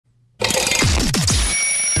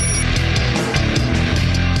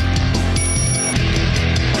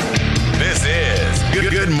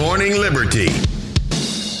Morning Liberty.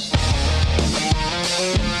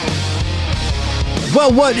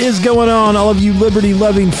 Well, what is going on, all of you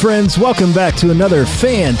liberty-loving friends? Welcome back to another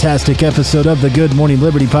fantastic episode of the Good Morning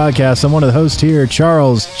Liberty podcast. I'm one of the hosts here,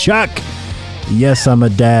 Charles Chuck. Yes, I'm a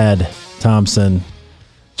dad, Thompson.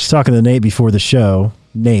 Just talking to Nate before the show.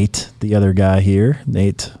 Nate, the other guy here,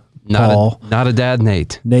 Nate Paul. Not a dad,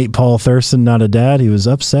 Nate. Nate Paul Thurston, not a dad. He was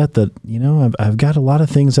upset that, I've got a lot of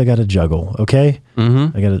things I got to juggle, okay?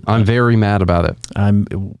 Mm-hmm. I'm very mad about it.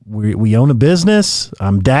 We own a business.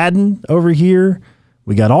 I'm dadding over here.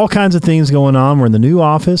 We got all kinds of things going on. We're in the new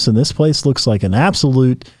office, and this place looks like an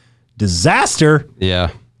absolute disaster.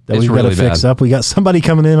 Yeah. That we've got to fix up. We got somebody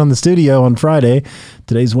coming in on the studio on Friday.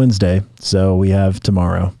 Today's Wednesday, so we have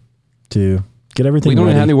tomorrow to get everything ready. We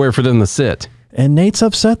don't have anywhere for them to sit. And Nate's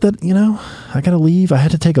upset that, I got to leave. I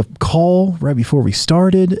had to take a call right before we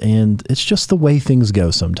started, and it's just the way things go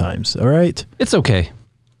sometimes, all right? It's okay.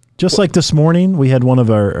 Just like this morning, we had one of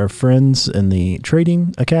our friends in the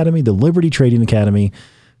Trading Academy, the Liberty Trading Academy,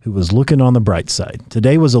 who was looking on the bright side.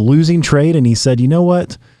 Today was a losing trade, and he said, you know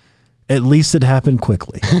what? At least it happened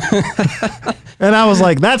quickly. And I was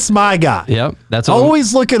like, that's my guy. Yep. That's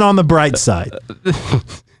always looking on the bright side.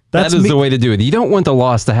 That is the way to do it. You don't want the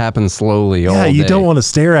loss to happen slowly all day. Yeah, you don't want to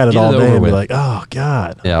stare at it all day and be like, oh,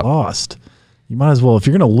 God, I lost. You might as well, if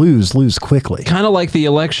you're going to lose quickly. Kind of like the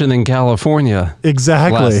election in California.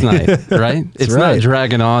 Exactly. Last night, right? It's not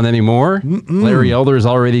dragging on anymore. Larry Elder's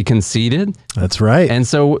already conceded. That's right. And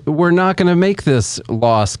so we're not going to make this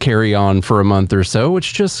loss carry on for a month or so.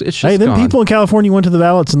 It's just hey, then gone. People in California went to the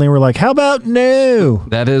ballots and they were like, how about no?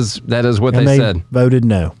 That is what and they said. Voted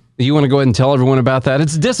no. You want to go ahead and tell everyone about that?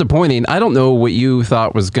 It's disappointing. I don't know what you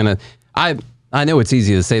thought was going to... I know it's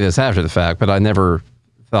easy to say this after the fact, but I never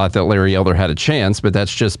thought that Larry Elder had a chance, but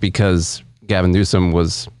that's just because Gavin Newsom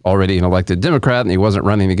was already an elected Democrat and he wasn't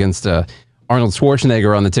running against Arnold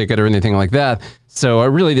Schwarzenegger on the ticket or anything like that. So I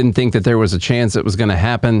really didn't think that there was a chance it was going to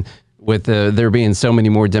happen with there being so many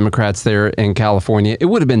more Democrats there in California. It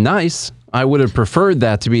would have been nice. I would have preferred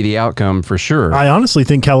that to be the outcome for sure. I honestly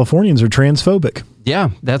think Californians are transphobic.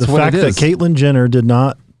 Yeah, that's what it is. The fact that Caitlyn Jenner did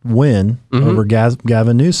not win over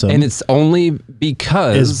Gavin Newsom. And it's only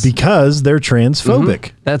because they're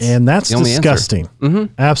transphobic. That's disgusting.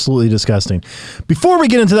 Absolutely disgusting. Before we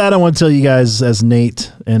get into that, I want to tell you guys, as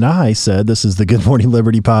Nate and I said, this is the Good Morning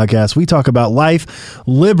Liberty podcast. We talk about life,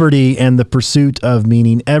 liberty, and the pursuit of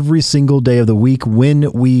meaning every single day of the week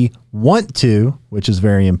when we want to, which is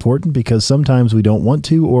very important because sometimes we don't want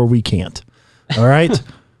to or we can't. All right?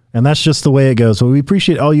 And that's just the way it goes. So we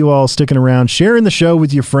appreciate all you all sticking around, sharing the show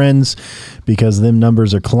with your friends because them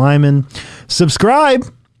numbers are climbing. Subscribe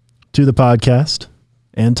to the podcast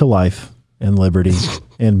and to life and liberty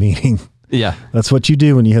and meaning. Yeah. That's what you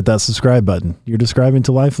do when you hit that subscribe button. You're describing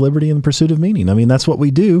to life, liberty, and the pursuit of meaning. I mean, that's what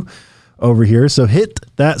we do over here. So hit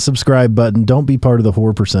that subscribe button. Don't be part of the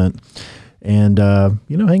 4%. And,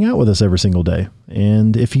 hang out with us every single day.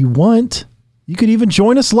 And if you want, you could even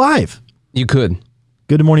join us live. You could.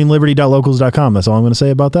 GoodMorningLiberty.locals.com. That's all I'm going to say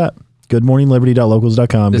about that.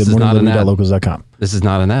 GoodMorningLiberty.locals.com. GoodMorningLiberty.locals.com. This is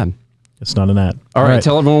not an ad. It's not an ad. All right.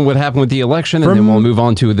 Tell everyone what happened with the election, and then we'll move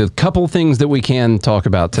on to the couple things that we can talk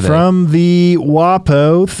about today. From the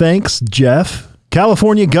WAPO, thanks, Jeff.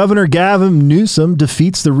 California Governor Gavin Newsom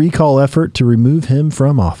defeats the recall effort to remove him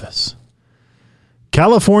from office.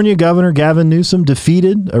 California Governor Gavin Newsom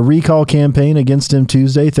defeated a recall campaign against him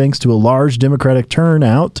Tuesday thanks to a large Democratic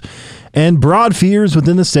turnout and broad fears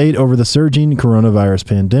within the state over the surging coronavirus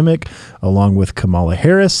pandemic, along with Kamala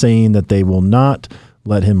Harris saying that they will not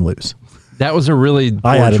let him lose. That was a really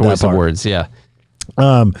poor choice of words, yeah.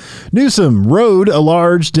 Newsom rode a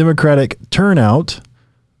large Democratic turnout,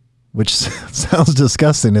 which sounds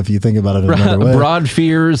disgusting if you think about it in another way. Broad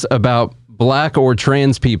fears about black or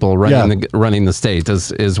trans people running the state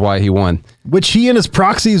is why he won. Which he and his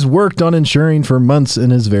proxies worked on ensuring for months in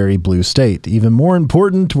his very blue state. Even more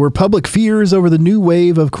important were public fears over the new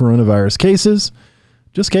wave of coronavirus cases.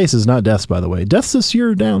 Just cases, not deaths, by the way. Deaths this year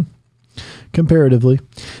are down, comparatively.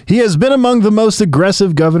 He has been among the most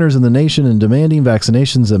aggressive governors in the nation in demanding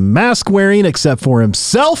vaccinations and mask wearing, except for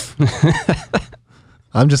himself.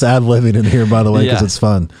 I'm just ad-libbing in here, by the way, because it's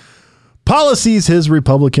fun. Policies his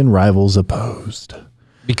Republican rivals opposed.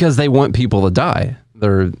 Because they want people to die.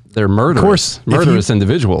 They're murderous,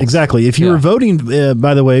 individuals. Exactly. If you were voting,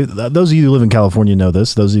 by the way, those of you who live in California know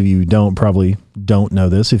this. Those of you who don't probably don't know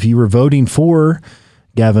this. If you were voting for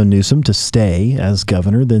Gavin Newsom to stay as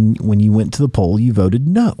governor, then when you went to the poll, you voted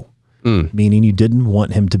no. Meaning you didn't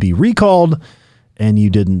want him to be recalled and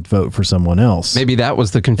you didn't vote for someone else. Maybe that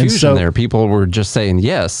was the confusion there. People were just saying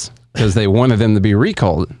yes. because they wanted them to be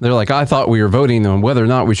recalled. They're like, I thought we were voting on whether or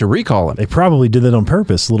not we should recall him. They probably did that on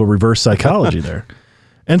purpose, a little reverse psychology there.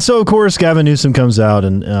 And so, of course, Gavin Newsom comes out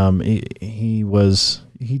and he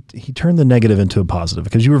turned the negative into a positive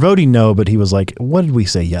because you were voting no, but he was like, what did we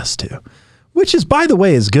say yes to? Which is, by the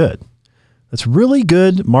way, is good. That's really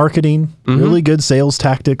good marketing, really good sales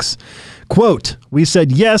tactics. Quote, we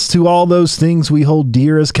said yes to all those things we hold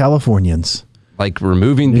dear as Californians. Like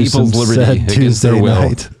removing Newsom people's liberty against Tuesday their will.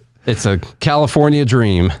 night. It's a California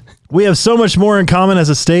dream. We have so much more in common as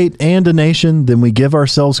a state and a nation than we give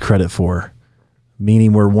ourselves credit for,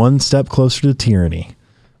 meaning we're one step closer to tyranny.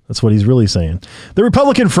 That's what he's really saying. The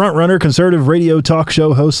Republican frontrunner, conservative radio talk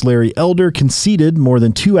show host Larry Elder conceded more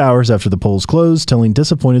than 2 hours after the polls closed, telling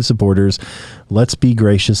disappointed supporters, let's be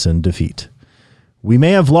gracious in defeat. We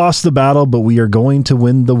may have lost the battle, but we are going to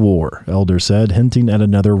win the war, Elder said, hinting at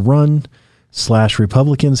another run /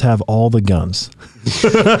 Republicans have all the guns.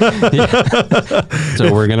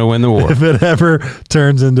 So we're going to win the war. If it ever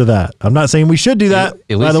turns into that. I'm not saying we should do that.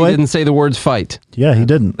 At least he didn't say the words fight. Yeah, he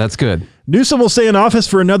didn't. That's good. Newsom will stay in office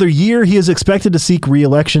for another year. He is expected to seek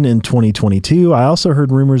re-election in 2022. I also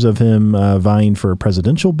heard rumors of him vying for a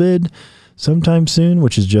presidential bid sometime soon,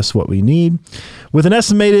 which is just what we need. With an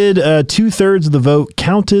estimated 2/3 of the vote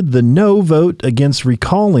counted, the no vote against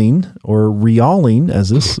recalling, or realling, as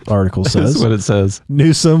this article says. That's what it says.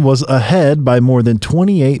 Newsom was ahead by more than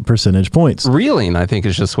 28 percentage points. Reeling, I think,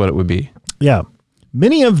 is just what it would be. Yeah.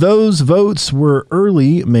 Many of those votes were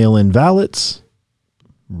early mail-in ballots.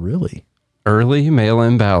 Really? Early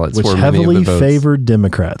mail-in ballots, which heavily favored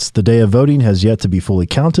Democrats. The day of voting has yet to be fully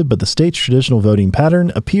counted, but the state's traditional voting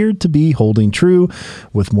pattern appeared to be holding true,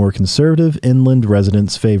 with more conservative inland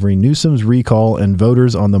residents favoring Newsom's recall and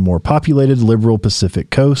voters on the more populated liberal Pacific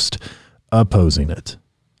coast opposing it.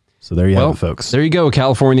 So there you have it, folks. There you go.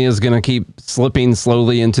 California is going to keep slipping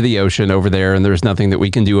slowly into the ocean over there, and there's nothing that we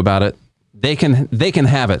can do about it. They can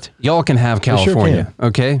have it. Y'all can have California. Sure can.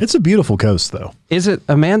 Okay. It's a beautiful coast, though. Is it,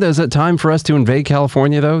 Amanda? Is it time for us to invade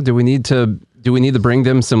California, though? Do we need to bring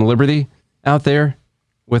them some liberty out there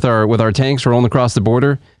with our tanks rolling across the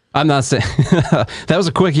border? I'm not saying that was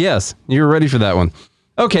a quick yes. You were ready for that one.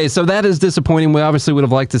 Okay, so that is disappointing. We obviously would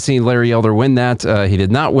have liked to see Larry Elder win that. He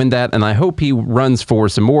did not win that, and I hope he runs for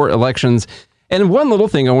some more elections. And one little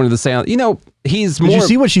thing I wanted to say, he's more. Did you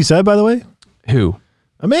see what she said, by the way? Who?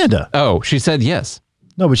 Amanda. Oh, she said yes.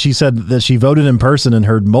 No, but she said that she voted in person and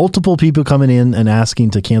heard multiple people coming in and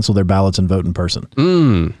asking to cancel their ballots and vote in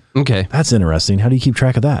person. Okay. That's interesting. How do you keep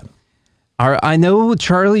track of that? I know,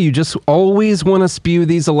 Charlie, you just always want to spew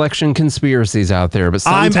these election conspiracies out there, but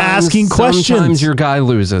I'm asking questions. Sometimes your guy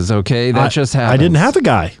loses, okay? That just happens. I didn't have a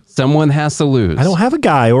guy. Someone has to lose. I don't have a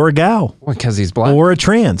guy or a gal. Because he's black? Or a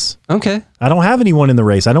trans. Okay. I don't have anyone in the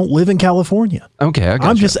race. I don't live in California. Okay, I got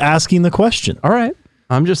I'm just asking the question. All right.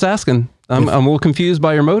 I'm just asking. I'm a little confused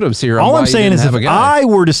by your motives here. All I'm saying is if I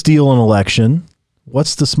were to steal an election,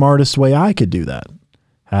 what's the smartest way I could do that?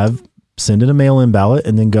 Send in a mail-in ballot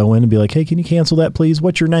and then go in and be like, hey, can you cancel that, please?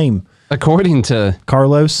 What's your name? According to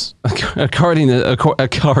Carlos. According to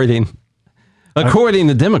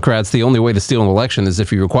Democrats, the only way to steal an election is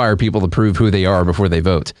if you require people to prove who they are before they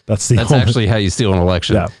vote. That's actually how you steal an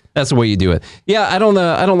election. Yeah. That's the way you do it. Yeah, I don't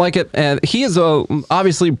like it. And he is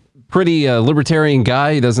obviously pretty libertarian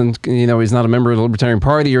guy. He doesn't, he's not a member of the Libertarian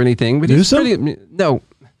Party or anything. But he's Elder.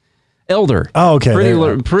 Oh, okay. Pretty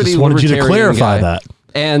just wanted you to clarify guy. That.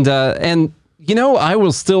 And I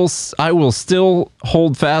will still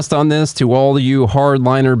hold fast on this to all you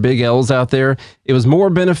hardliner big L's out there. It was more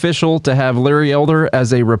beneficial to have Larry Elder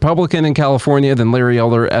as a Republican in California than Larry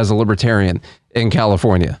Elder as a Libertarian in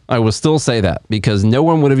California. I will still say that because no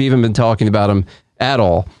one would have even been talking about him at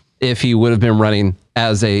all if he would have been running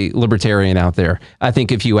as a Libertarian out there. I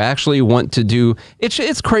think if you actually want to do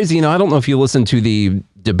it's crazy. I don't know if you listened to the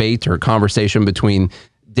debate or conversation between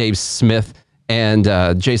Dave Smith and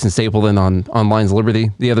Jason Stapleton on Lions Liberty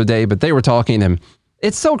the other day, but they were talking, and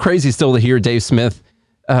it's so crazy still to hear Dave Smith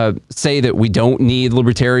say that we don't need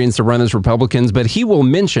libertarians to run as Republicans, but he will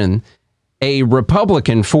mention a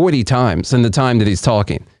Republican 40 times in the time that he's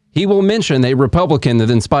talking. He will mention a Republican that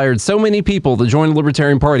inspired so many people to join the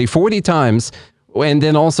Libertarian Party 40 times, and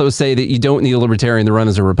then also say that you don't need a Libertarian to run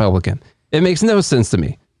as a Republican. It makes no sense to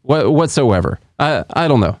me whatsoever. I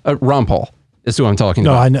don't know. Ron Paul is who I'm talking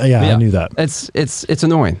about. I knew that. It's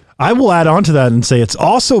annoying. I will add on to that and say it's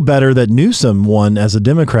also better that Newsom won as a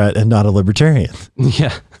Democrat and not a Libertarian.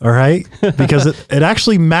 Yeah. All right? Because it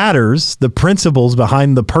actually matters, the principles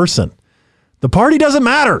behind the person. The party doesn't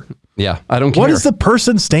matter. Yeah, I don't care. What does the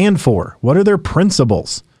person stand for? What are their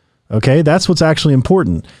principles? Okay, that's what's actually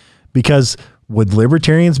important. Because would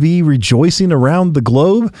libertarians be rejoicing around the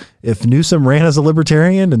globe if Newsom ran as a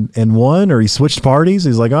libertarian and won, or he switched parties?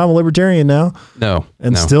 He's like, oh, I'm a libertarian now. No.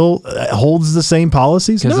 And still holds the same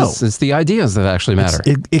policies? No. It's the ideas that actually matter.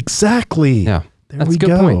 Exactly. Yeah. That's a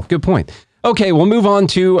good point. Good point. Okay, we'll move on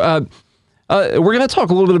to, we're going to talk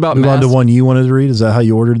a little bit about masks. Move on to one you wanted to read? Is that how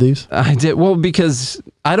you ordered these? I did. Well, because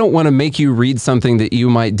I don't want to make you read something that you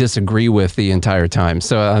might disagree with the entire time.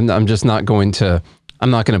 So I'm just not going to... I'm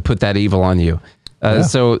not going to put that evil on you.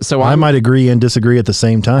 So I might agree and disagree at the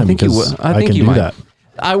same time. I think you might. That.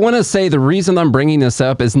 I want to say the reason I'm bringing this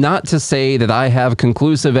up is not to say that I have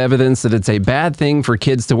conclusive evidence that it's a bad thing for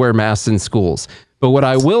kids to wear masks in schools. But what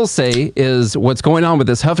I will say is what's going on with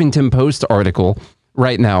this Huffington Post article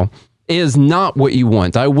right now is not what you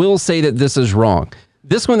want. I will say that this is wrong.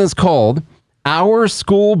 This one is called, "Our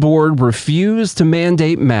School Board Refused to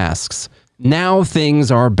Mandate Masks. Now Things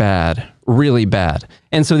Are Bad. Really bad."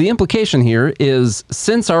 And so the implication here is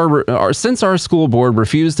since our school board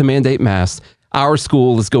refused to mandate masks, our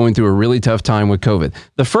school is going through a really tough time with COVID.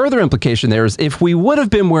 The further implication there is if we would have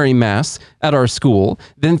been wearing masks at our school,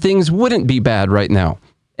 then things wouldn't be bad right now.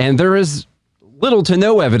 And there is little to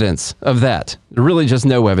no evidence of that. Really just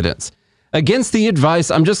no evidence. Against the advice,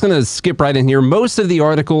 I'm just going to skip right in here. Most of the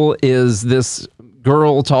article is this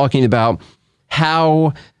girl talking about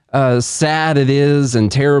how sad it is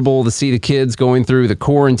and terrible to see the kids going through the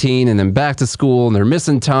quarantine and then back to school, and they're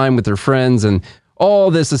missing time with their friends, and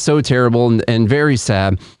all this is so terrible and very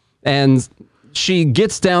sad. And she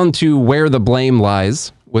gets down to where the blame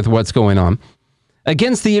lies with what's going on.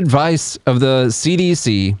 Against the advice of the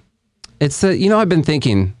CDC, it's I've been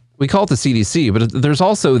thinking, we call it the CDC, but there's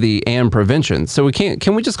also the AM prevention. So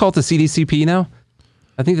can we just call it the CDCP now?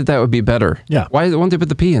 I think that would be better. Yeah. Why don't they put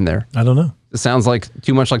the P in there? I don't know. It sounds like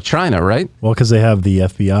too much like China, right? Well, because they have the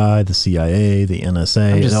FBI, the CIA, the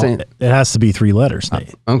NSA. I'm just saying, it has to be 3 letters,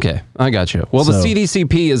 Nate. Okay, I got you. Well, the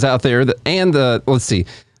CDCP is out there, the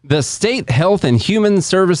State Health and Human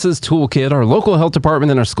Services Toolkit, our local health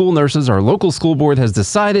department and our school nurses, our local school board has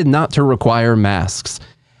decided not to require masks.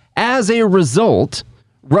 As a result,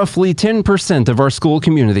 roughly 10% of our school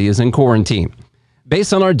community is in quarantine.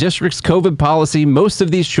 Based on our district's COVID policy, most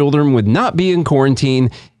of these children would not be in quarantine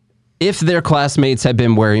if their classmates had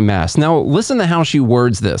been wearing masks. Now, listen to how she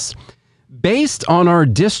words this. Based on our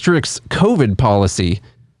district's COVID policy,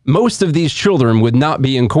 most of these children would not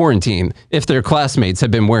be in quarantine if their classmates had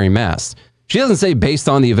been wearing masks. She doesn't say based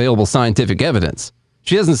on the available scientific evidence.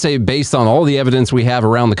 She doesn't say based on all the evidence we have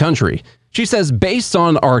around the country. She says based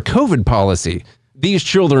on our COVID policy, these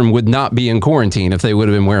children would not be in quarantine if they would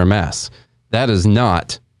have been wearing masks. That is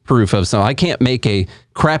not proof of something. I can't make a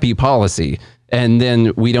crappy policy and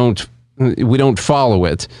then we don't follow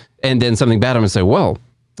it, and then something bad, I'm going to say, well,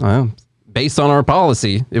 based on our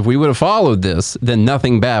policy, if we would have followed this, then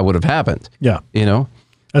nothing bad would have happened. Yeah.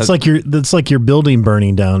 That's like your building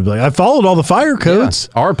burning down. Like, I followed all the fire codes.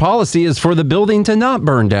 Yeah. Our policy is for the building to not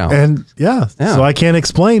burn down. And so I can't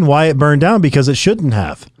explain why it burned down because it shouldn't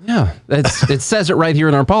have. Yeah, it says it right here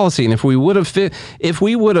in our policy. And if we would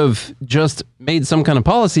have just made some kind of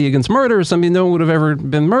policy against murder, somebody no one would have ever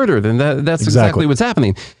been murdered. And that's exactly what's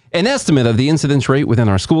happening. An estimate of the incidence rate within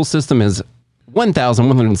our school system is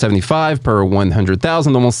 1,175 per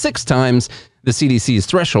 100,000, almost 6 times the CDC's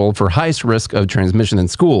threshold for highest risk of transmission in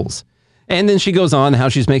schools. And then she goes on how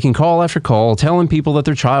she's making call after call, telling people that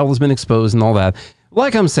their child has been exposed and all that.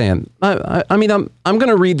 Like I'm saying, I'm going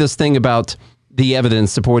to read this thing about the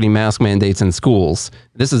evidence supporting mask mandates in schools.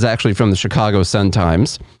 This is actually from the Chicago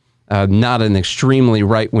Sun-Times, not an extremely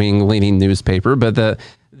right-wing leaning newspaper, but the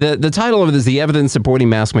title of it is "The Evidence Supporting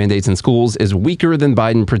Mask Mandates in Schools is Weaker Than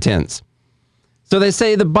Biden Pretends." So they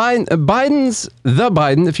say if you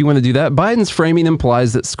want to do that, Biden's framing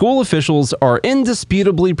implies that school officials are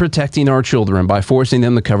indisputably protecting our children by forcing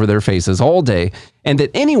them to cover their faces all day, and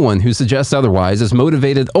that anyone who suggests otherwise is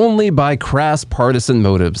motivated only by crass partisan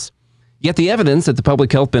motives. Yet the evidence that the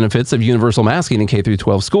public health benefits of universal masking in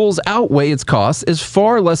K-12 schools outweigh its costs is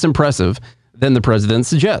far less impressive than the president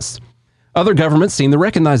suggests. Other governments seem to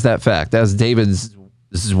recognize that fact, as David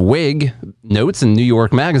Zweig notes in New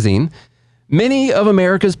York Magazine. Many of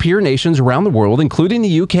America's peer nations around the world, including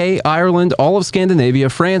the UK, Ireland, all of Scandinavia,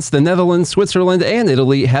 France, the Netherlands, Switzerland, and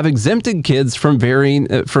Italy, have exempted kids from varying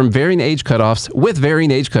age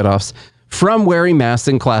cutoffs from wearing masks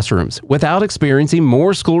in classrooms without experiencing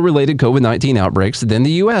more school-related COVID-19 outbreaks than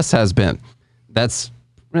the U.S. has been. That's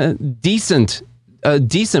a decent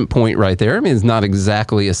point right there. I mean, it's not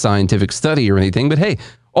exactly a scientific study or anything, but hey,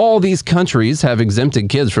 all these countries have exempted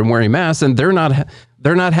kids from wearing masks, and they're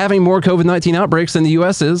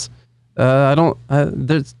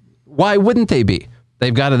what Why wouldn't they be?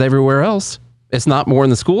 They've got it everywhere else. It's not more in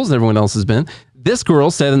the schools than everyone else has been. This girl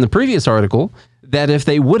said in the previous article that if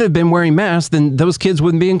they would have been wearing masks, then those kids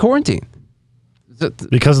wouldn't be in quarantine.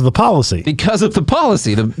 Because of the policy. Because of the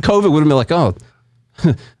policy. The COVID would have been like, oh,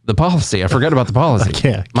 the policy. I forgot about the policy.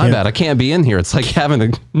 My bad. I can't be in here. It's like having a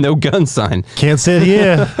no gun sign. Can't sit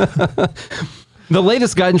here. The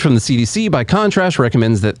latest guidance from the CDC, by contrast,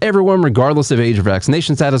 recommends that everyone, regardless of age or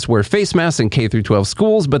vaccination status, wear face masks in K-12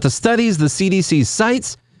 schools, but the studies the CDC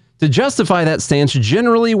cites to justify that stance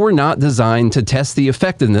generally were not designed to test the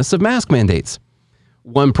effectiveness of mask mandates.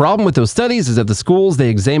 One problem with those studies is that the schools they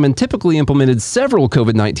examined typically implemented several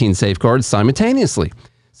COVID-19 safeguards simultaneously,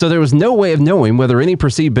 so there was no way of knowing whether any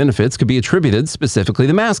perceived benefits could be attributed specifically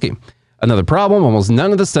to masking. Another problem, almost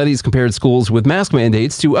none of the studies compared schools with mask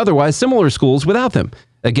mandates to otherwise similar schools without them,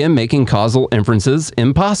 again making causal inferences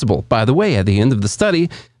impossible. By the way, at the end of the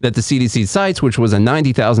study that the CDC cites, which was a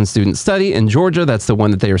 90,000 student study in Georgia, that's the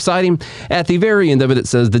one that they are citing, at the very end of it, it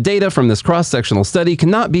says the data from this cross-sectional study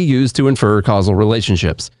cannot be used to infer causal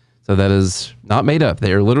relationships. So that is not made up.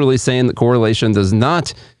 They are literally saying that correlation does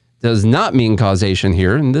not mean causation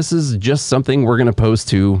here, and this is just something we're going to post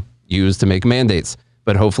to use to make mandates.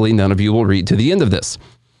 But hopefully none of you will read to the end of this.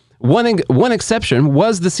 One exception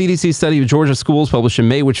was the CDC study of Georgia schools published in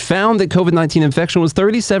May, which found that COVID-19 infection was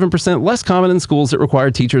 37% less common in schools that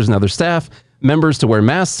required teachers and other staff members to wear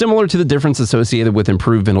masks, similar to the difference associated with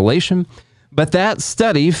improved ventilation. But that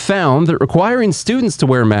study found that requiring students to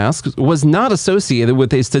wear masks was not associated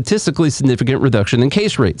with a statistically significant reduction in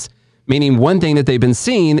case rates. Meaning one thing that they've been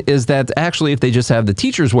seeing is that actually if they just have the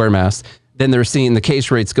teachers wear masks, then they're seeing the case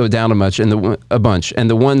rates go down a bunch. And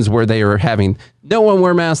the ones where they are having no one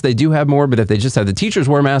wear masks, they do have more. But if they just have the teachers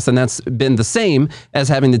wear masks, then that's been the same as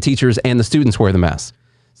having the teachers and the students wear the masks.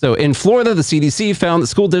 So in Florida, the CDC found that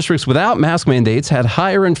school districts without mask mandates had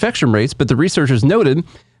higher infection rates, but the researchers noted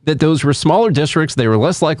that those were smaller districts, they were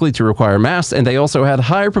less likely to require masks, and they also had a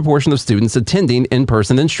higher proportion of students attending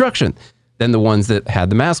in-person instruction than the ones that had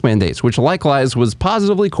the mask mandates, which likewise was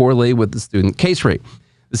positively correlated with the student case rate.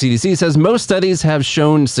 The CDC says most studies have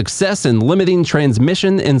shown success in limiting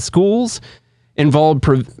transmission in schools.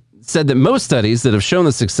 Said that most studies that have shown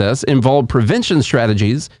the success involved prevention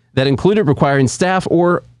strategies that included requiring staff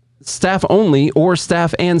only or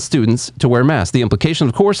staff and students to wear masks. The implication,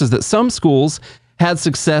 of course, is that some schools had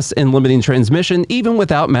success in limiting transmission even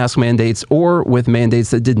without mask mandates or with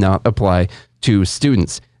mandates that did not apply to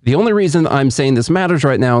students. The only reason I'm saying this matters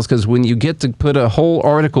right now is because when you get to put a whole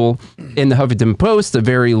article in the Huffington Post, a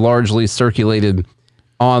very largely circulated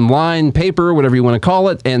online paper, whatever you want to call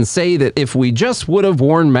it, and say that if we just would have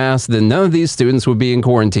worn masks, then none of these students would be in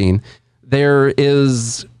quarantine, there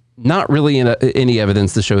is not really any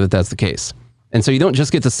evidence to show that that's the case. And so you don't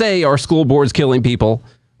just get to say our school board's killing people,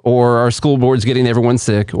 or our school board's getting everyone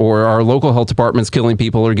sick, or our local health department's killing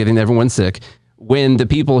people or getting everyone sick, when the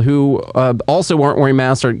people who also aren't wearing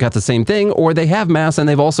masks got the same thing, or they have masks and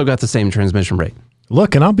they've also got the same transmission rate.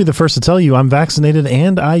 Look, and I'll be the first to tell you I'm vaccinated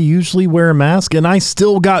and I usually wear a mask and I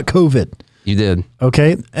still got COVID. You did.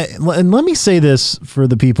 Okay. And let me say this for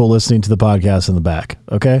the people listening to the podcast in the back.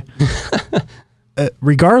 Okay.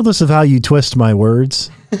 Regardless of how you twist my words.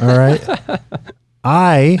 All right.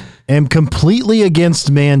 I am completely against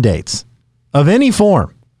mandates of any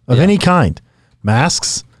form, of any kind.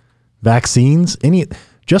 Masks, vaccines,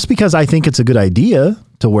 just because I think it's a good idea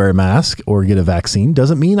to wear a mask or get a vaccine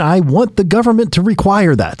doesn't mean I want the government to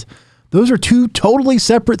require that. Those are two totally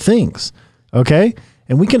separate things. Okay.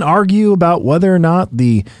 And we can argue about whether or not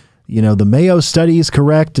the Mayo study is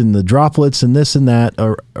correct and the droplets and this and that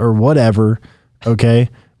or whatever. Okay.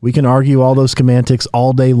 We can argue all those semantics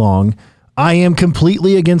all day long. I am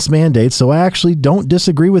completely against mandates, so I actually don't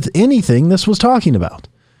disagree with anything this was talking about.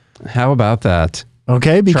 How about that?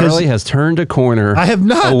 Okay, because Charlie has turned a corner. I have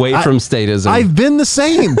not away from statism. I've been the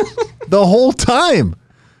same the whole time.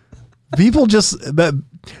 People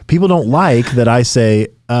don't like that I say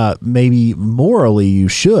maybe morally you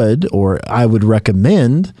should, or I would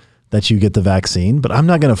recommend that you get the vaccine, but I'm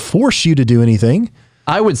not going to force you to do anything.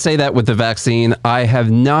 I would say that with the vaccine. I have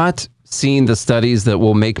not seen the studies that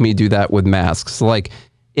will make me do that with masks. Like,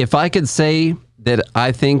 if I could say that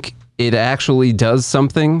I think it actually does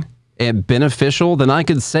something beneficial, then I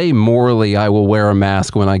could say morally I will wear a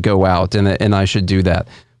mask when I go out and I should do that.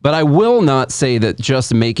 But I will not say that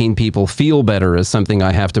just making people feel better is something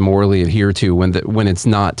I have to morally adhere to when it's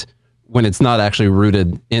not actually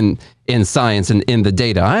rooted in science and in the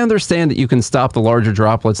data. I understand that you can stop the larger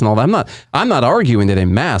droplets and all that. I'm not arguing that a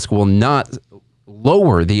mask will not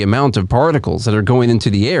lower the amount of particles that are going into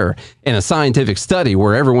the air in a scientific study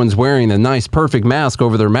where everyone's wearing a nice, perfect mask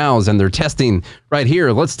over their mouths and they're testing right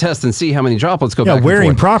here. Let's test and see how many droplets go back and forth.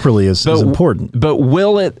 Wearing properly is important. But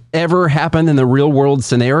will it ever happen in the real world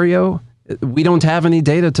scenario? We don't have any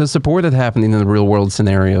data to support it happening in the real world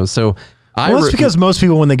scenario. So that's because most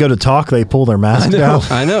people, when they go to talk, they pull their mask down.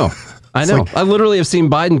 I know. Like, I literally have seen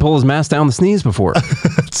Biden pull his mask down to sneeze before.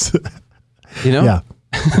 Yeah.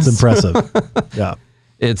 It's impressive. Yeah.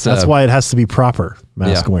 That's why it has to be proper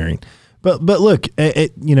mask wearing. But look,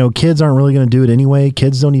 kids aren't really going to do it anyway.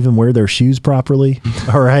 Kids don't even wear their shoes properly.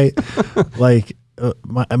 All right. Like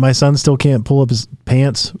my son still can't pull up his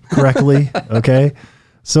pants correctly. Okay.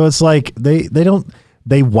 So it's like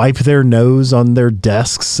they wipe their nose on their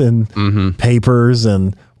desks and papers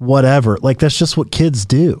and whatever. Like, that's just what kids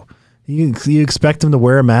do. You expect them to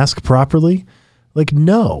wear a mask properly? Like,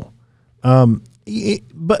 no. But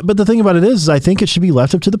the thing about it is I think it should be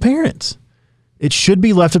left up to the parents. It should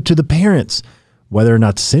be left up to the parents whether or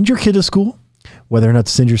not to send your kid to school, whether or not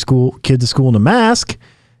to send your kid to school in a mask.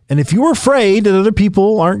 And if you're afraid that other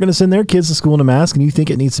people aren't going to send their kids to school in a mask and you think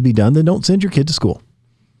it needs to be done, then don't send your kid to school.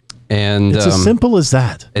 And it's as simple as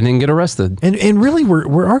that. And then get arrested. And really,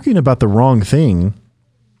 we're arguing about the wrong thing,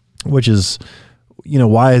 which is,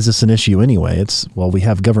 why is this an issue anyway? We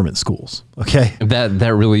have government schools. Okay. That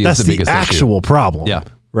really is the biggest issue. That's the actual problem. Yeah.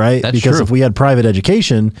 Right? That's because true. if we had private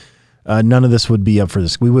education, none of this would be up for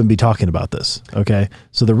this. We wouldn't be talking about this. Okay.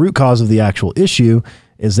 So the root cause of the actual issue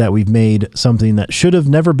is that we've made something that should have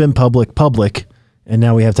never been public, and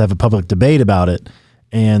now we have to have a public debate about it.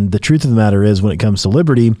 And the truth of the matter is, when it comes to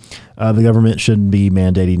liberty, the government shouldn't be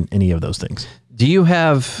mandating any of those things. Do you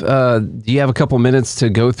have a couple minutes to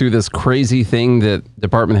go through this crazy thing that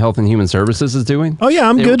Department of Health and Human Services is doing? Oh yeah,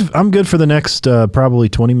 I'm good. I'm good for the next probably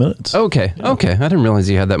 20 minutes. Okay. Yeah. Okay. I didn't realize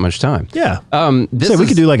you had that much time. Yeah. We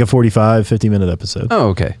could do like a 45, 50-minute episode. Oh,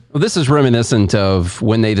 okay. Well, this is reminiscent of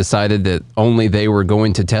when they decided that only they were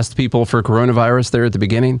going to test people for coronavirus there at the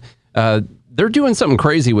beginning. They're doing something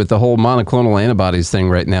crazy with the whole monoclonal antibodies thing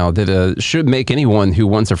right now that should make anyone who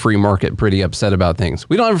wants a free market pretty upset about things.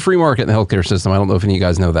 We don't have a free market in the healthcare system. I don't know if any of you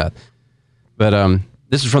guys know that. But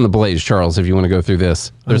this is from The Blaze, Charles, if you want to go through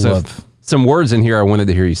this. There's some words in here I wanted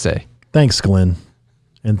to hear you say. Thanks, Glenn.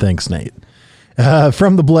 And thanks, Nate.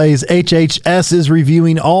 From The Blaze, HHS is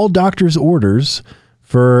reviewing all doctors' orders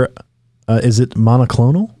for, is it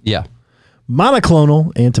monoclonal? Yeah.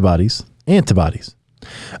 Monoclonal antibodies.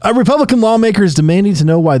 Republican lawmakers demanding to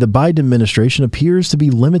know why the Biden administration appears to be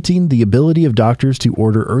limiting the ability of doctors to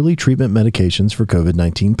order early treatment medications for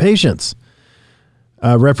COVID-19 patients.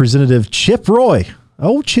 Representative Chip Roy,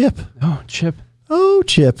 Chip,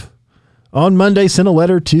 on Monday sent a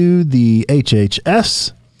letter to the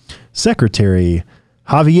HHS Secretary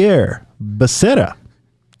Javier Becerra,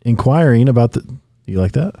 inquiring about you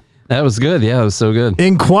like that? That was good. Yeah, it was so good.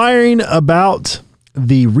 Inquiring about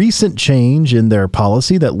the recent change in their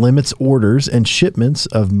policy that limits orders and shipments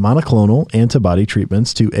of monoclonal antibody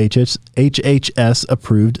treatments to HHS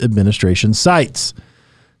approved administration sites.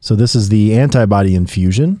 So this is the antibody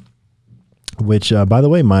infusion, which, by the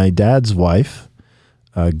way, my dad's wife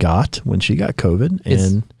got when she got COVID,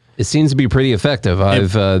 and it seems to be pretty effective.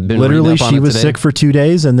 I've been literally she was sick for 2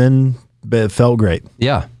 days and then it felt great.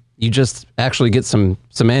 Yeah, you just actually get some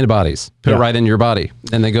antibodies, put it right in your body,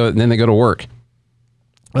 then they go to work.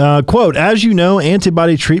 Quote, as you know,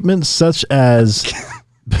 antibody treatments such as...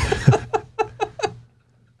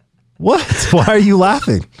 What? Why are you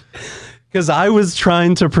laughing? Because I was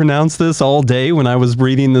trying to pronounce this all day when I was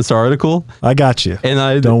reading this article. I got you.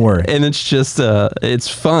 And don't worry. And it's just, it's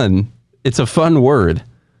fun. It's a fun word.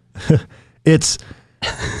 It's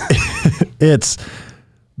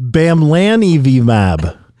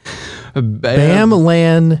Bamlanivimab.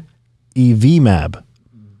 Bamlanivimab.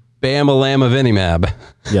 Bamalavinimab.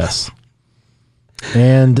 Yes.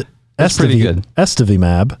 And that's pretty good.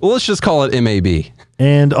 Estivimab. Well, let's just call it MAB.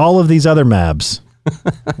 And all of these other MABs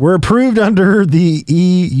were approved under the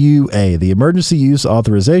EUA, the Emergency Use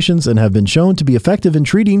Authorizations, and have been shown to be effective in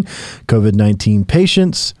treating COVID-19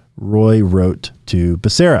 patients, Roy wrote to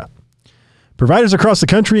Becerra. Providers across the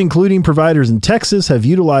country, including providers in Texas, have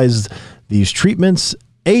utilized these treatments,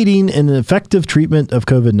 aiding in an effective treatment of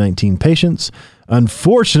COVID-19 patients.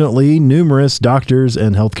 Unfortunately, numerous doctors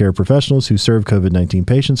and healthcare professionals who serve COVID-19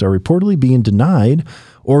 patients are reportedly being denied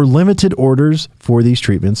or limited orders for these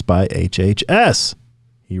treatments by HHS,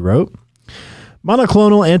 he wrote.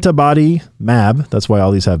 Monoclonal antibody, MAB, that's why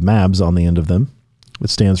all these have MABs on the end of them. It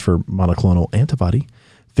stands for monoclonal antibody.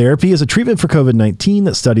 Therapy is a treatment for COVID-19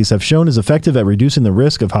 that studies have shown is effective at reducing the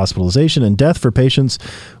risk of hospitalization and death for patients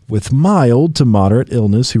with mild to moderate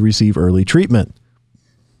illness who receive early treatment.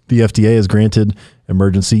 The FDA has granted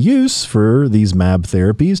emergency use for these MAB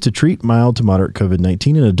therapies to treat mild to moderate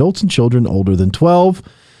COVID-19 in adults and children older than 12,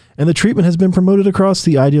 and the treatment has been promoted across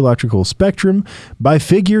the ideological spectrum by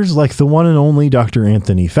figures like the one and only Dr.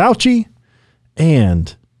 Anthony Fauci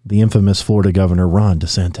and the infamous Florida Governor Ron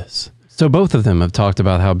DeSantis. So both of them have talked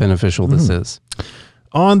about how beneficial this is.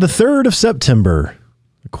 On the 3rd of September,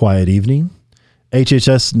 a quiet evening,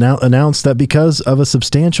 HHS now announced that because of a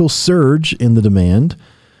substantial surge in the demand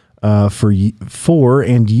for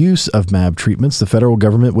and use of MAB treatments, the federal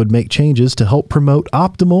government would make changes to help promote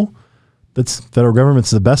optimal. That's federal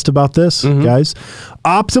government's the best about this, guys.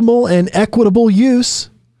 Optimal and equitable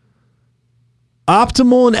use.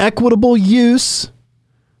 Optimal and equitable use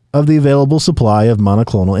of the available supply of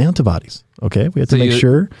monoclonal antibodies. Okay, we have to make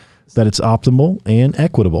sure that it's optimal and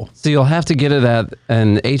equitable. So you'll have to get it at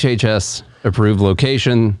an HHS approved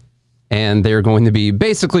location, and they're going to be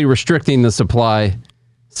basically restricting the supply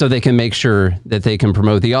so they can make sure that they can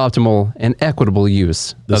promote the optimal and equitable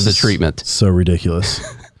use of the treatment. So ridiculous.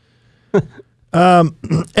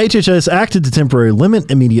 HHS acted to temporarily limit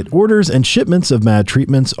immediate orders and shipments of MAD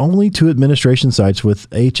treatments only to administration sites with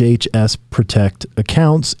HHS Protect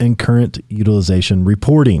accounts and current utilization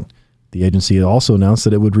reporting. The agency also announced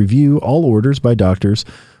that it would review all orders by doctors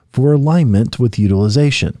for alignment with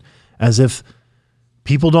utilization, as if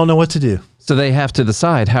people don't know what to do. So they have to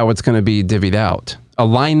decide how it's going to be divvied out.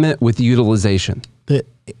 Alignment with utilization.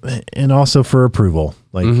 And also for approval.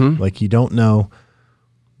 Like you don't know.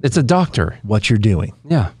 It's a doctor. What you're doing.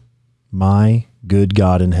 Yeah. My good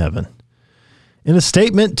God in heaven. In a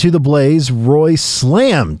statement to The Blaze, Roy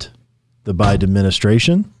slammed the Biden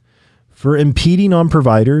administration for impeding on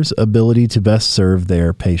providers' ability to best serve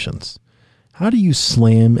their patients. How do you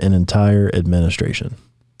slam an entire administration?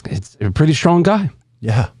 It's a pretty strong guy.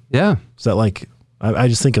 Yeah. Yeah. Is that like, I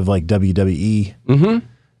just think of like WWE,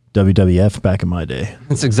 WWF back in my day.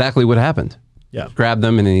 That's exactly what happened. Yeah. Grabbed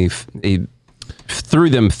them and he threw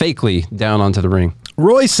them fakely down onto the ring.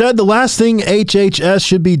 Roy said the last thing HHS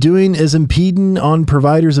should be doing is impeding on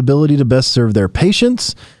providers' ability to best serve their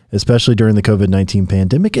patients, especially during the COVID-19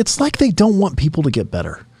 pandemic. It's like they don't want people to get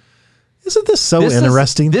better. Isn't this so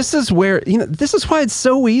interesting? This is where, this is why it's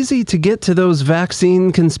so easy to get to those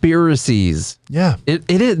vaccine conspiracies. Yeah. It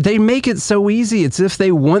is. They make it so easy. It's if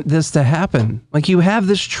they want this to happen. Like you have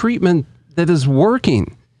this treatment that is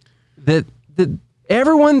working, that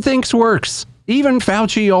everyone thinks works. Even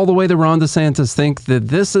Fauci all the way to Ron DeSantis think that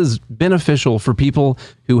this is beneficial for people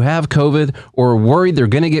who have COVID or are worried they're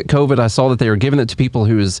going to get COVID. I saw that they were giving it to people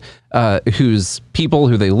whose people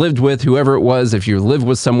who they lived with, whoever it was. If you live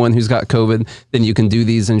with someone who's got COVID, then you can do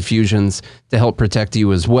these infusions to help protect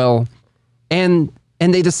you as well. And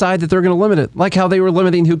they decide that they're going to limit it, like how they were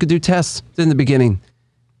limiting who could do tests in the beginning.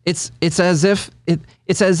 It's as if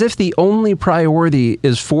the only priority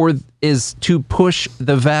is to push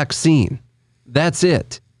the vaccine. That's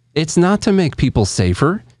it. It's not to make people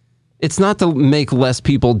safer. It's not to make less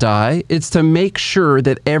people die. It's to make sure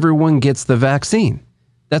that everyone gets the vaccine.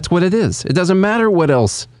 That's what it is. It doesn't matter what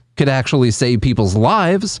else could actually save people's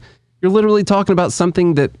lives. You're literally talking about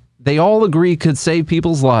something that they all agree could save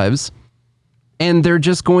people's lives, and they're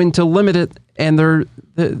just going to limit it and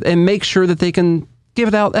make sure that they can give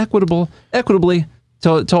it out equitably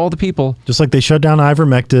to all the people. Just like they shut down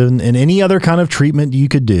ivermectin and any other kind of treatment you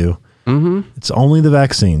could do. It's only the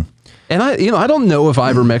vaccine. And I don't know if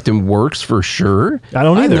ivermectin works for sure. I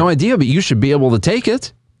don't either. I have no idea, but you should be able to take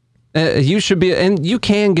it. You should be, and you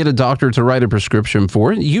can get a doctor to write a prescription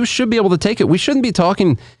for it. You should be able to take it. We shouldn't be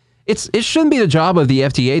talking. It shouldn't be the job of the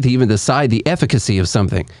FDA to even decide the efficacy of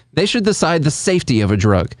something. They should decide the safety of a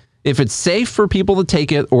drug. If it's safe for people to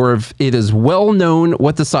take it, or if it is well known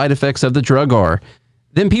what the side effects of the drug are,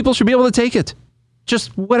 then people should be able to take it.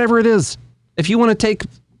 Just whatever it is. If you want to take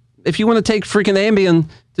freaking Ambien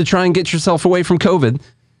to try and get yourself away from COVID,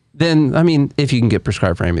 then, I mean, if you can get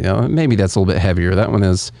prescribed for Ambien, maybe that's a little bit heavier. That one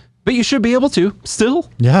is. But you should be able to still.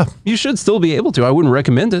 Yeah. You should still be able to. I wouldn't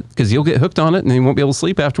recommend it because you'll get hooked on it and you won't be able to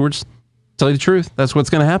sleep afterwards. Tell you the truth. That's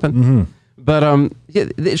what's going to happen. But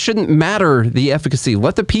it shouldn't matter the efficacy.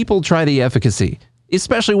 Let the people try the efficacy,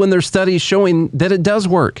 especially when there's studies showing that it does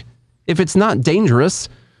work. If it's not dangerous,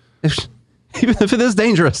 even if it is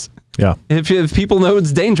dangerous. Yeah. If people know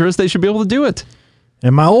it's dangerous, they should be able to do it.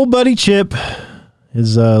 And my old buddy Chip,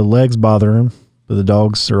 his legs bother him, but the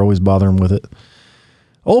dogs are always bothering him with it.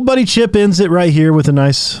 Old buddy Chip ends it right here with a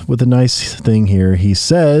nice thing here. He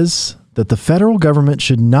says that the federal government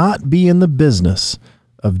should not be in the business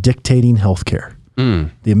of dictating healthcare.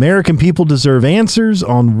 The American people deserve answers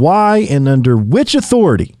on why and under which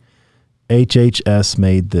authority HHS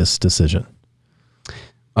made this decision.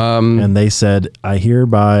 And they said, I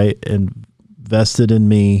hereby invested in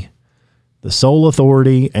me the sole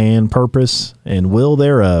authority and purpose and will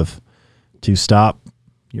thereof to stop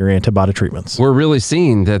your antibiotic treatments. We're really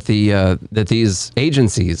seeing that that these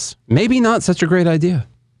agencies, maybe not such a great idea.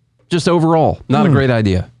 Just overall, not a great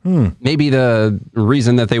idea. Maybe the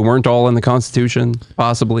reason that they weren't all in the Constitution,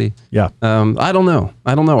 possibly. Yeah. I don't know.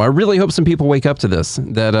 I really hope some people wake up to this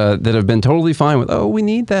that have been totally fine with, oh, we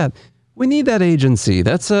need that. We need that agency.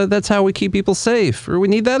 That's how we keep people safe. Or we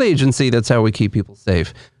need that agency. That's how we keep people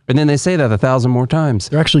safe. And then they say that 1,000 more times.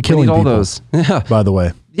 They're actually killing people, all those. Yeah. By the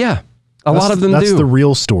way. Yeah. A lot of them do. That's the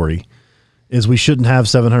real story, is we shouldn't have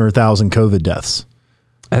 700,000 COVID deaths.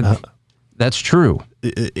 That's true.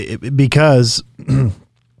 Because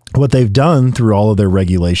what they've done through all of their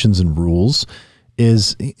regulations and rules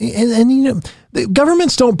is, and you know, the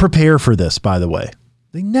governments don't prepare for this, by the way.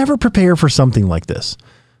 They never prepare for something like this,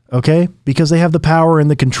 okay? Because they have the power and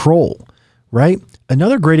the control, right?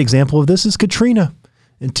 Another great example of this is Katrina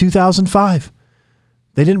in 2005.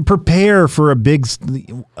 They didn't prepare for a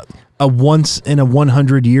once in a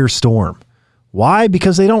 100-year storm. Why?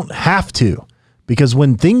 Because they don't have to. Because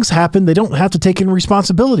when things happen, they don't have to take any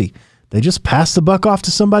responsibility. They just pass the buck off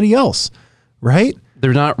to somebody else, right?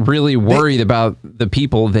 They're not really worried about the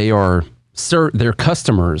people their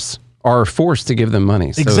customers are forced to give them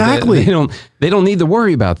money. So exactly. They don't need to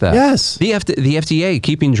worry about that. Yes. The FDA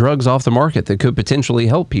keeping drugs off the market that could potentially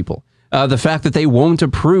help people. The fact that they won't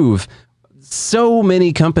approve so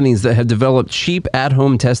many companies that have developed cheap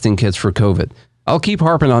at-home testing kits for COVID. I'll keep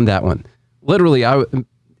harping on that one. Literally, a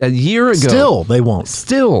year ago. Still, they won't.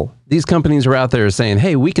 Still, these companies are out there saying,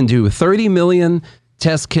 hey, we can do 30 million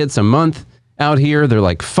test kits a month out here. They're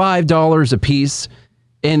like $5 a piece.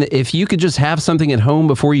 And if you could just have something at home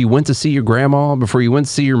before you went to see your grandma, before you went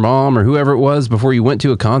to see your mom or whoever it was, before you went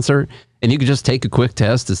to a concert, and you could just take a quick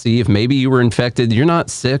test to see if maybe you were infected. You're not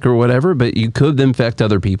sick or whatever, but you could infect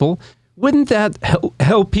other people. Wouldn't that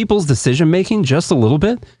help people's decision-making just a little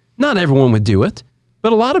bit? Not everyone would do it,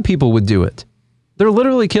 but a lot of people would do it. They're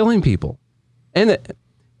literally killing people. And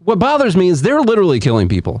what bothers me is they're literally killing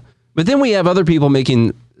people. But then we have other people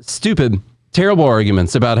making stupid, terrible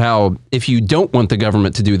arguments about how if you don't want the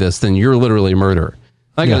government to do this, then you're literally a murderer.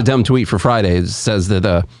 I got a dumb tweet for Friday that says that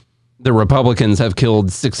the Republicans have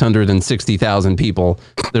killed 660,000 people.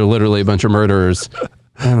 They're literally a bunch of murderers.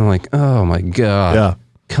 And I'm like, oh my God. Yeah.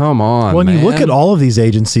 Come on, When you look at all of these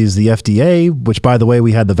agencies, the FDA, which, by the way,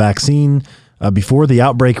 we had the vaccine before the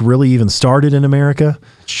outbreak really even started in America.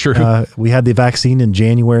 Sure. We had the vaccine in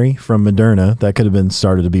January from Moderna that could have been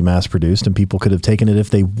started to be mass produced, and people could have taken it if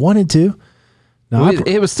they wanted to. Now,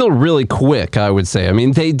 it was still really quick, I would say. I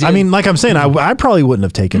mean, they did. I mean, like I'm saying, I probably wouldn't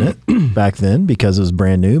have taken it back then because it was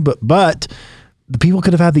brand new, but the people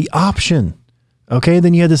could have had the option. Okay,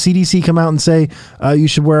 then you had the CDC come out and say you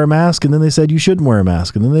should wear a mask, and then they said you shouldn't wear a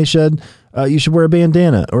mask, and then they said you should wear a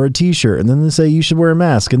bandana or a T-shirt, and then they say you should wear a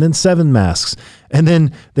mask, and then 7 masks, and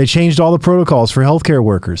then they changed all the protocols for healthcare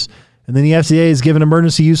workers, and then the FDA has given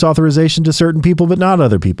emergency use authorization to certain people but not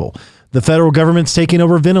other people. The federal government's taking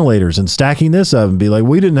over ventilators and stacking this up and be like,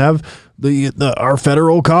 we didn't have our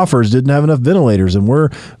federal coffers didn't have enough ventilators, and we're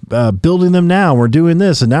building them now. We're doing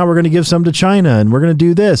this, and now we're going to give some to China, and we're going to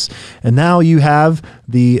do this. And now you have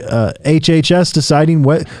the HHS deciding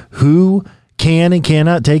who can and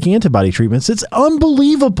cannot take antibody treatments. It's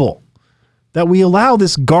unbelievable that we allow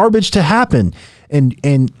this garbage to happen.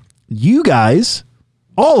 And you guys,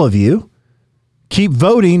 all of you, keep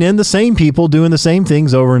voting in the same people doing the same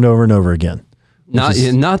things over and over and over again. Not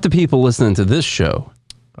the people listening to this show.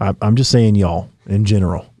 I'm just saying y'all in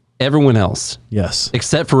general. Everyone else. Yes.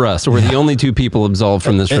 Except for us. We're the only 2 people absolved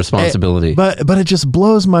from this responsibility. But it just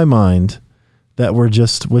blows my mind that which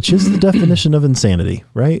is the definition of insanity,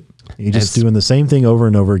 right? You're just doing the same thing over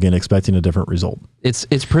and over again, expecting a different result.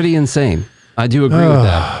 It's pretty insane. I do agree with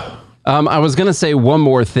that. I was going to say one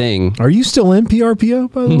more thing. Are you still in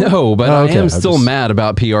PRPO, by the way? No, but I am still mad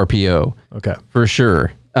about PRPO. Okay. For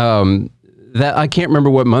sure. That I can't remember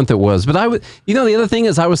what month it was, but the other thing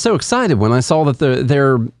is I was so excited when I saw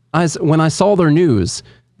that when I saw their news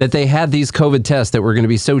that they had these COVID tests that were going to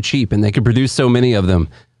be so cheap and they could produce so many of them.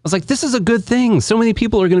 I was like, this is a good thing. So many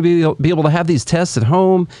people are going to be able to have these tests at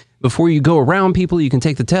home before you go around people. You can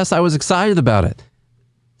take the test. I was excited about it.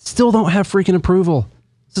 Still don't have freaking approval.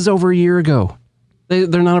 This is over a year ago. They're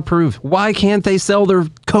not approved. Why can't they sell their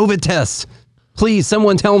COVID tests? Please,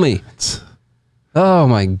 someone tell me. Oh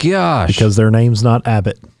my gosh. Because their name's not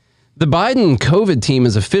Abbott. The Biden COVID team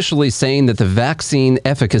is officially saying that the vaccine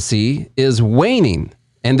efficacy is waning,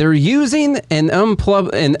 and they're using an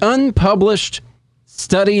unpublished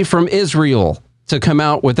study from Israel to come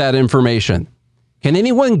out with that information. Can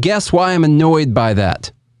anyone guess why I'm annoyed by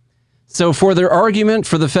that? So for their argument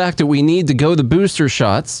for the fact that we need to go the booster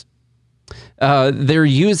shots, they're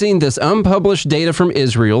using this unpublished data from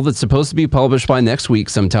Israel that's supposed to be published by next week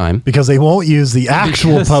sometime. Because they won't use the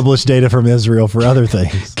actual published data from Israel for other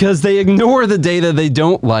things. Because they ignore the data they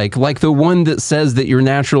don't like the one that says that your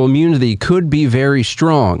natural immunity could be very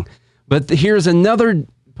strong. But here's another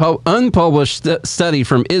unpublished study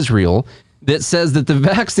from Israel that says that the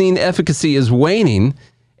vaccine efficacy is waning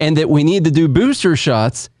and that we need to do booster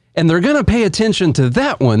shots, and they're going to pay attention to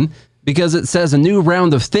that one because it says a new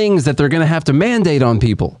round of things that they're going to have to mandate on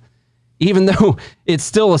people. Even though it's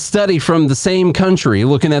still a study from the same country,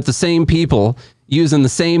 looking at the same people, using the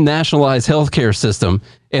same nationalized healthcare system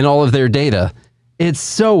and all of their data. It's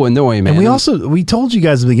so annoying, man. And we told you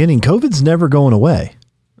guys at the beginning, COVID's never going away.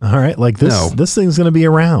 All right? Like this thing's going to be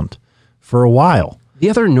around for a while. The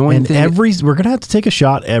other annoying thing... we're going to have to take a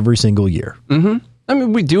shot every single year. Mm-hmm. I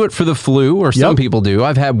mean, we do it for the flu, or some people do.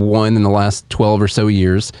 I've had one in the last 12 or so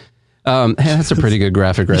years. Hey, that's a pretty good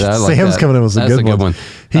graphic right there. I like Sam's that. coming in with a good one.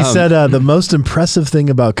 He said the most impressive thing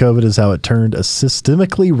about COVID is how it turned a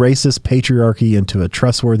systemically racist patriarchy into a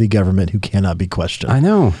trustworthy government who cannot be questioned. I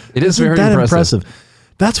know. It is very impressive.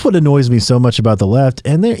 That's what annoys me so much about the left.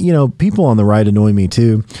 And people on the right annoy me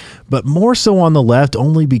too, but more so on the left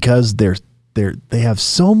only because they have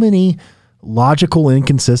so many logical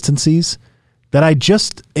inconsistencies that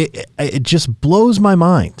it just blows my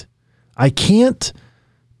mind. I can't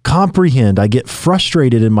comprehend. I get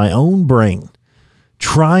frustrated in my own brain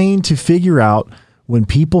trying to figure out when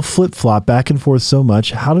people flip-flop back and forth so much,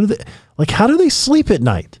 how do they sleep at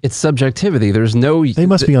night? It's subjectivity. They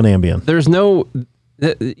must be on Ambien.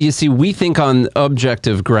 You see, we think on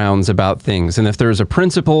objective grounds about things. And if there's a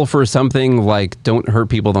principle for something like don't hurt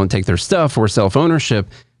people, don't take their stuff, or self-ownership,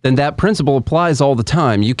 then that principle applies all the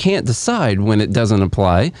time. You can't decide when it doesn't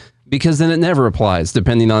apply, because then it never applies,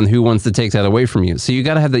 depending on who wants to take that away from you. So you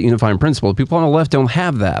got to have that unifying principle. People on the left don't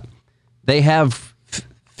have that. They have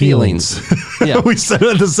feelings. Yeah, we said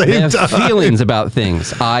it at the same time. Feelings about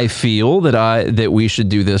things. I feel that we should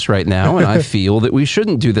do this right now, and I feel that we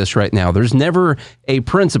shouldn't do this right now. There's never a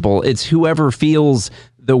principle. It's whoever feels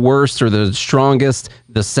the worst or the strongest,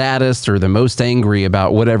 the saddest, or the most angry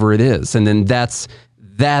about whatever it is. And then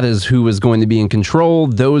that is who is going to be in control.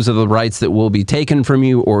 Those are the rights that will be taken from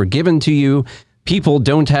you or given to you. People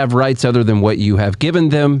don't have rights other than what you have given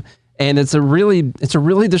them. And it's a really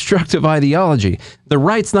destructive ideology. The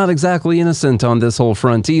right's not exactly innocent on this whole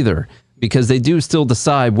front either, because they do still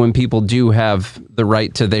decide when people do have the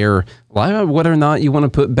right to their life, whether or not you want to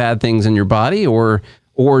put bad things in your body or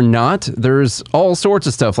not. There's all sorts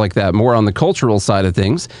of stuff like that, more on the cultural side of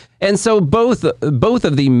things. And so both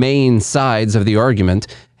of the main sides of the argument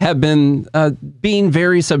have been being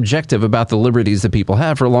very subjective about the liberties that people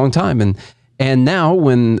have for a long time. And now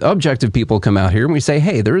when objective people come out here and we say,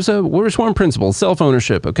 hey, there's one principle,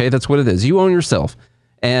 self-ownership. Okay, that's what it is. You own yourself.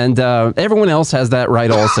 And everyone else has that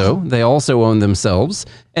right also. They also own themselves.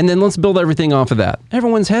 And then let's build everything off of that.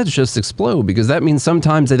 Everyone's heads just explode, because that means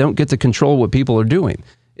sometimes they don't get to control what people are doing.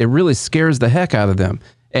 It really scares the heck out of them.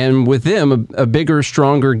 And with them, a bigger,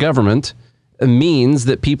 stronger government means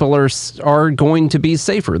that people are going to be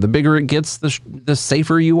safer. The bigger it gets, the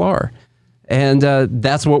safer you are. And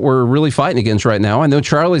that's what we're really fighting against right now. I know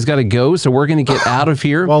Charlie's got to go, so we're going to get out of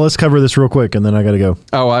here. Well, let's cover this real quick, and then I got to go.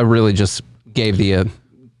 Oh, I really just gave the information.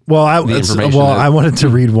 I wanted to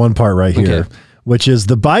read one part right here, which is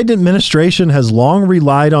the Biden administration has long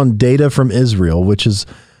relied on data from Israel, which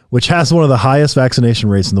has one of the highest vaccination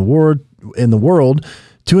rates in the world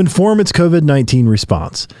to inform its COVID-19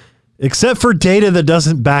 response, except for data that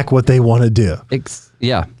doesn't back what they want to do.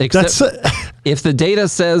 If the data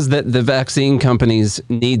says that the vaccine companies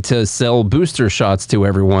need to sell booster shots to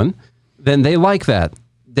everyone, then they like that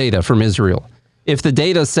data from Israel. If the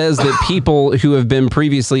data says that people who have been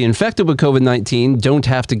previously infected with COVID-19 don't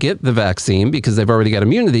have to get the vaccine because they've already got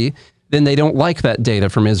immunity, then they don't like that data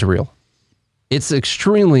from Israel. It's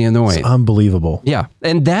extremely annoying. It's unbelievable. Yeah.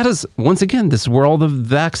 And that is, once again, this is where all the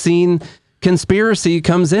vaccine conspiracy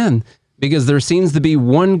comes in, because there seems to be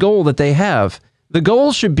one goal that they have. The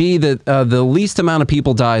goal should be that the least amount of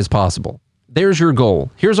people die as possible. There's your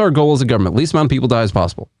goal. Here's our goal as a government. Least amount of people die as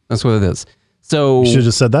possible. That's what it is. So you should have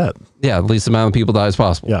just said that. Yeah, the least amount of people die as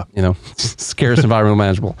possible. Yeah. Scarce, environmental,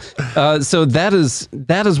 manageable. So that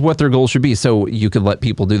is what their goal should be. So you could let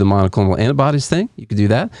people do the monoclonal antibodies thing. You could do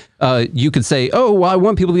that. You could say, oh, well, I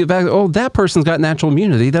want people to get vaccinated. Oh, that person's got natural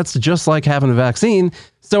immunity. That's just like having a vaccine.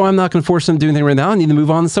 So I'm not going to force them to do anything right now. I need to move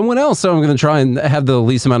on to someone else. So I'm going to try and have the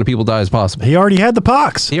least amount of people die as possible. He already had the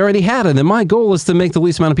pox. He already had it. And my goal is to make the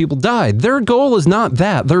least amount of people die. Their goal is not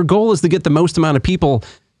that. Their goal is to get the most amount of people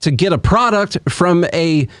to get a product from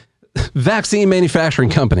a vaccine manufacturing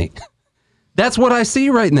company. That's what I see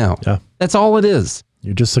right now. Yeah. That's all it is.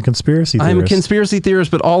 You're just a conspiracy theorist. I'm a conspiracy theorist,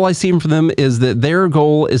 but all I see from them is that their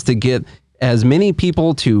goal is to get as many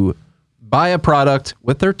people to buy a product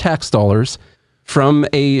with their tax dollars from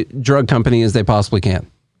a drug company as they possibly can.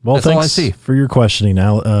 Well, that's thanks all I see. For your questioning,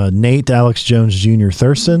 Nate Alex Jones Jr.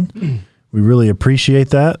 Thurston. We really appreciate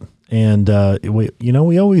that. And,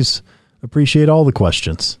 we always appreciate all the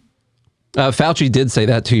questions. Fauci did say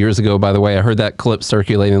that 2 years ago, by the way. I heard that clip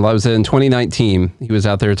circulating. That was in 2019. He was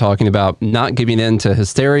out there talking about not giving in to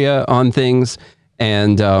hysteria on things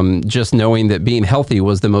and just knowing that being healthy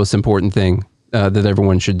was the most important thing that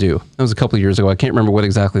everyone should do. That was a couple of years ago. I can't remember what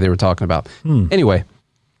exactly they were talking about. Anyway.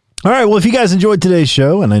 All right. Well, if you guys enjoyed today's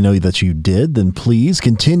show, and I know that you did, then please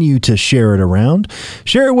continue to share it around.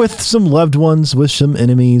 Share it with some loved ones, with some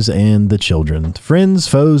enemies, and the children. Friends,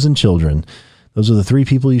 foes, and children. Those are the 3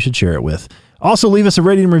 people you should share it with. Also, leave us a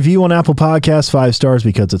rating and review on Apple Podcasts, 5 stars,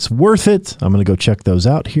 because it's worth it. I'm going to go check those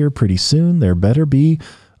out here pretty soon. There better be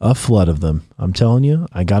a flood of them. I'm telling you,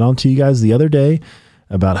 I got on to you guys the other day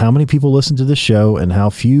about how many people listen to the show and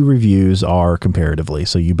how few reviews are comparatively.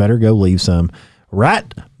 So you better go leave some.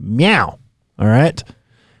 Rat meow. All right.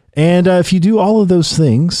 And if you do all of those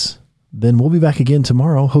things, then we'll be back again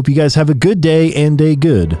tomorrow. Hope you guys have a good day and a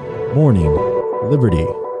good morning, Liberty.